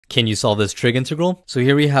Can you solve this trig integral? So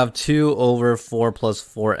here we have 2 over 4 plus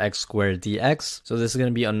 4x squared dx. So this is going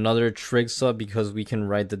to be another trig sub because we can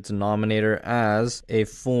write the denominator as a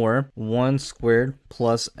 4, 1 squared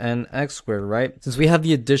plus nx squared, right? Since we have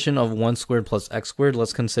the addition of 1 squared plus x squared,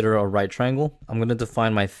 let's consider a right triangle. I'm going to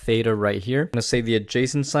define my theta right here. I'm going to say the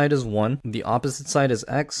adjacent side is 1, the opposite side is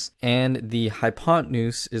x, and the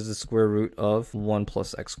hypotenuse is the square root of 1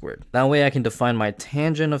 plus x squared. That way I can define my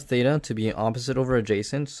tangent of theta to be opposite over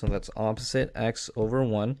adjacent. So that's opposite x over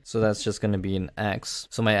 1. So that's just going to be an x.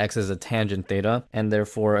 So my x is a tangent theta, and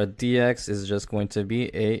therefore a dx is just going to be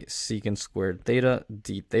a secant squared theta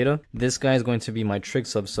d theta. This guy is going to be my trig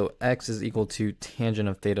sub, so x is equal to tangent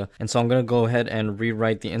of theta. And so I'm going to go ahead and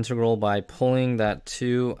rewrite the integral by pulling that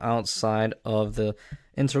 2 outside of the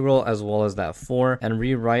integral as well as that 4 and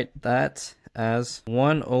rewrite that as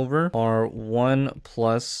 1 over our 1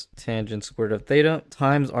 plus tangent squared of theta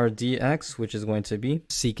times our dx, which is going to be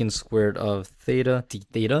secant squared of theta d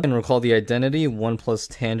theta. And recall the identity, 1 plus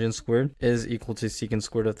tangent squared is equal to secant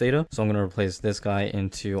squared of theta. So I'm going to replace this guy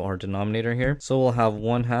into our denominator here. So we'll have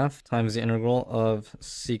 1/2 times the integral of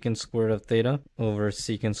secant squared of theta over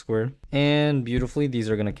secant squared. And beautifully, these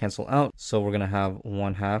are going to cancel out. So we're going to have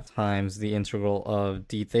 1/2 times the integral of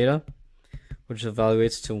d theta, which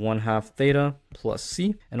evaluates to 1/2 theta plus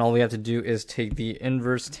c. And all we have to do is take the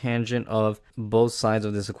inverse tangent of both sides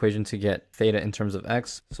of this equation to get theta in terms of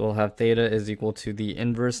x. So we'll have theta is equal to the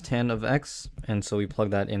inverse tan of x. And so we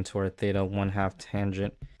plug that into our theta 1/2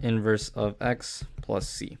 tangent inverse of x plus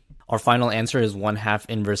c. Our final answer is 1/2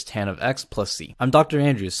 inverse tan of x plus c. I'm Dr.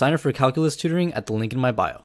 Andrews. Sign up for calculus tutoring at the link in my bio.